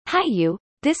Hi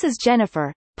this is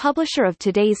Jennifer, publisher of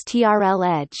today's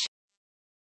TRL Edge.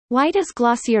 Why does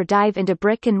Glossier dive into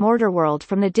brick-and-mortar world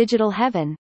from the digital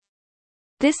heaven?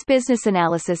 This business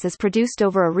analysis is produced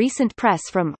over a recent press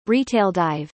from Retail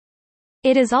Dive.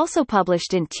 It is also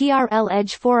published in TRL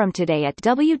Edge forum today at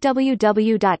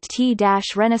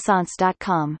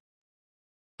www.t-renaissance.com.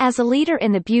 As a leader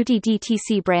in the beauty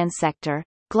DTC brand sector,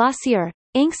 Glossier,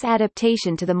 Inc.'s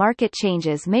adaptation to the market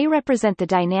changes may represent the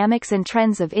dynamics and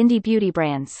trends of indie beauty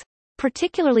brands,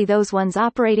 particularly those ones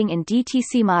operating in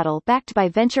DTC model backed by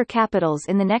venture capitals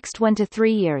in the next 1 to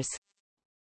 3 years.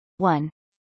 1.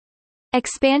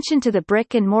 Expansion to the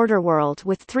brick-and-mortar world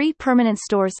with 3 permanent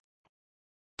stores.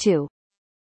 2.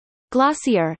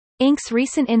 Glossier, Inc.'s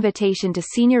recent invitation to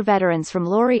senior veterans from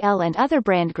L'Oréal and other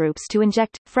brand groups to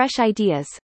inject fresh ideas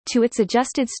to its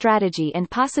adjusted strategy and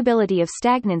possibility of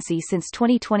stagnancy since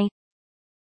 2020.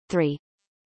 3.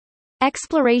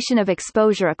 Exploration of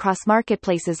exposure across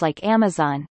marketplaces like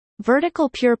Amazon, vertical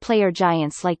pure player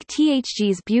giants like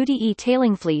THG's beauty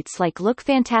e-tailing fleets like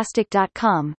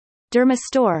LookFantastic.com,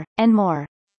 Dermastore, and more.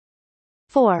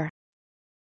 4.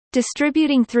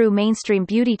 Distributing through mainstream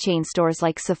beauty chain stores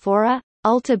like Sephora,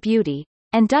 Ulta Beauty,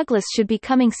 and Douglas should be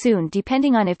coming soon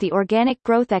depending on if the organic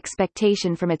growth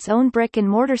expectation from its own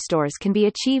brick-and-mortar stores can be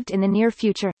achieved in the near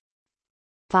future.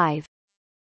 5.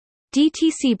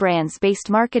 DTC brands-based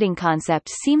marketing concept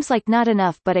seems like not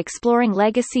enough, but exploring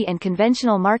legacy and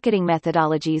conventional marketing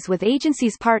methodologies with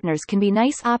agencies partners can be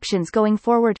nice options going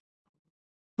forward.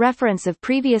 Reference of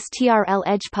previous TRL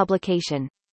Edge publication.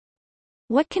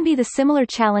 What can be the similar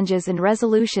challenges and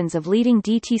resolutions of leading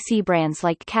DTC brands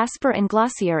like Casper and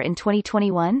Glossier in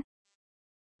 2021?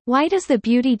 Why does the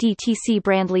beauty DTC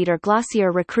brand leader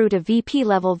Glossier recruit a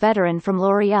VP-level veteran from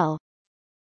L'Oréal?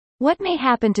 What may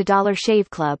happen to Dollar Shave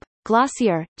Club,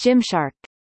 Glossier, Gymshark,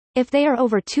 if they are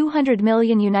over $200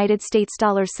 million United States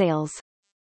dollar sales?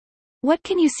 What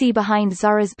can you see behind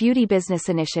Zara's beauty business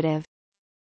initiative?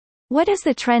 What is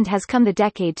the trend has come the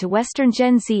decade to Western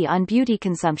Gen Z on beauty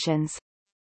consumptions?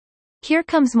 Here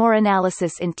comes more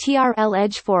analysis in TRL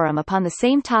Edge forum upon the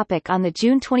same topic on the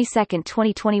June 22,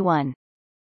 2021.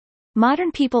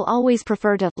 Modern people always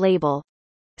prefer to label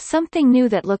something new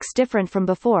that looks different from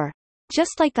before,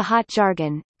 just like the hot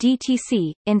jargon,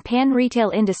 DTC, in pan-retail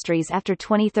industries after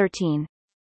 2013.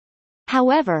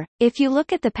 However, if you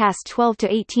look at the past 12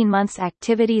 to 18 months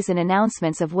activities and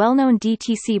announcements of well-known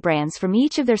DTC brands from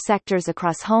each of their sectors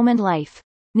across home and life,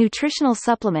 nutritional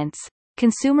supplements,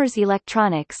 consumers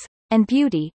electronics, and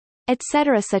beauty,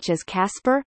 etc. such as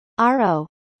Casper, RO,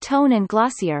 Tone and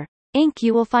Glossier, Inc.,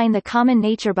 you will find the common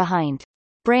nature behind.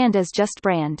 Brand is just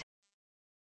brand.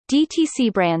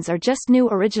 DTC brands are just new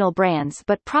original brands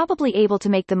but probably able to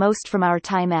make the most from our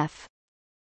time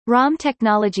ROM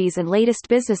technologies and latest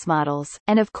business models,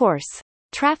 and of course,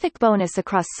 traffic bonus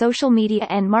across social media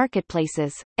and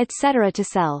marketplaces, etc. to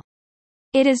sell.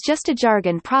 It is just a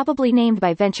jargon probably named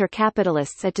by venture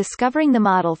capitalists at discovering the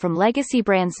model from legacy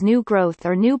brands' new growth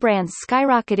or new brands'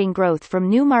 skyrocketing growth from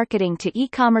new marketing to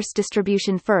e-commerce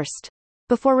distribution first,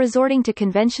 before resorting to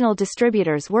conventional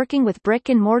distributors working with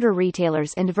brick-and-mortar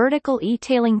retailers and vertical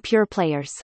e-tailing pure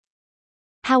players.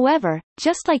 However,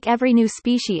 just like every new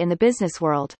species in the business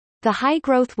world, the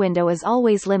high-growth window is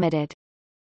always limited.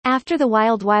 After the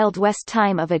wild west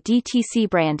time of a DTC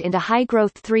brand into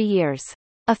high-growth 3 years,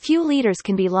 a few leaders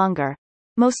can be longer,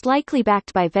 most likely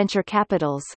backed by venture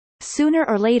capitals. Sooner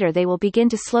or later they will begin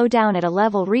to slow down at a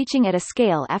level reaching at a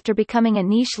scale after becoming a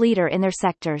niche leader in their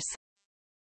sectors.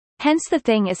 Hence the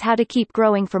thing is how to keep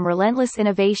growing from relentless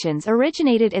innovations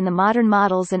originated in the modern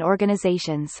models and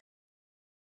organizations.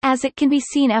 As it can be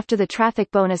seen after the traffic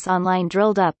bonus online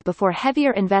drilled up before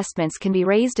heavier investments can be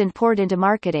raised and poured into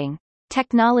marketing,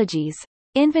 technologies,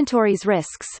 inventories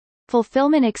risks,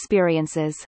 fulfillment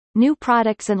experiences, new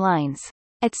products and lines,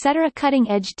 etc.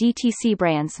 Cutting-edge DTC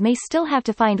brands may still have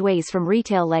to find ways from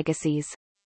retail legacies.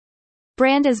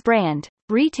 Brand as brand,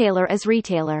 retailer as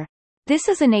retailer. This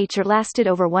is a nature lasted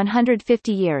over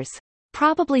 150 years,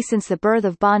 probably since the birth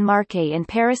of Bon Marché in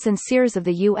Paris and Sears of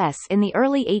the U.S. in the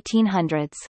early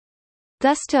 1800s.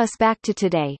 Thus to us back to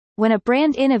today, when a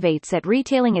brand innovates at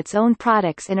retailing its own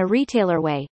products in a retailer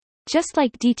way, just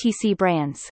like DTC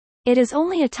brands, it is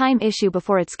only a time issue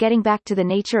before it's getting back to the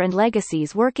nature and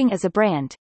legacies working as a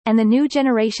brand, and the new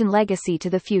generation legacy to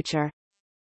the future.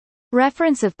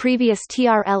 Reference of previous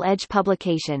TRL Edge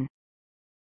publication.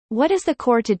 What is the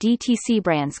core to DTC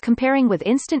brands comparing with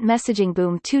instant messaging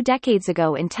boom 2 decades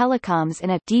ago in telecoms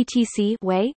in a DTC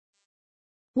way?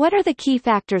 What are the key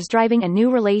factors driving a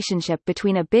new relationship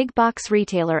between a big box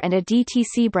retailer and a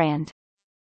DTC brand?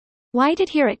 Why did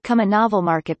here it come a novel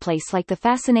marketplace like the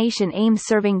fascination aimed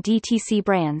serving DTC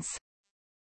brands?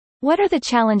 What are the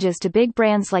challenges to big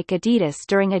brands like Adidas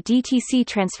during a DTC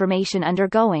transformation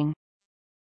undergoing?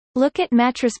 Look at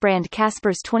mattress brand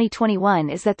Casper's 2021.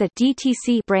 Is that the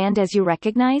DTC brand as you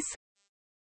recognize?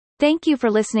 Thank you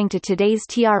for listening to today's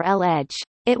TRL Edge.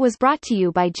 It was brought to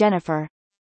you by Jennifer.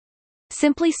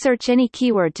 Simply search any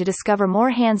keyword to discover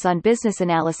more hands-on business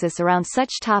analysis around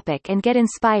such topic and get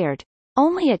inspired.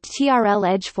 Only at TRL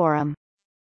Edge Forum.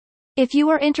 If you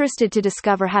are interested to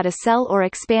discover how to sell or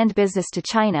expand business to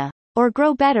China, or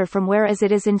grow better from where as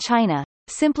it is in China,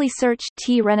 simply search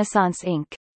T Renaissance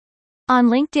Inc. on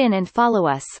LinkedIn and follow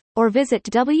us, or visit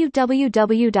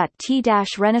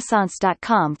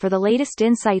www.t-renaissance.com for the latest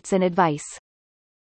insights and advice.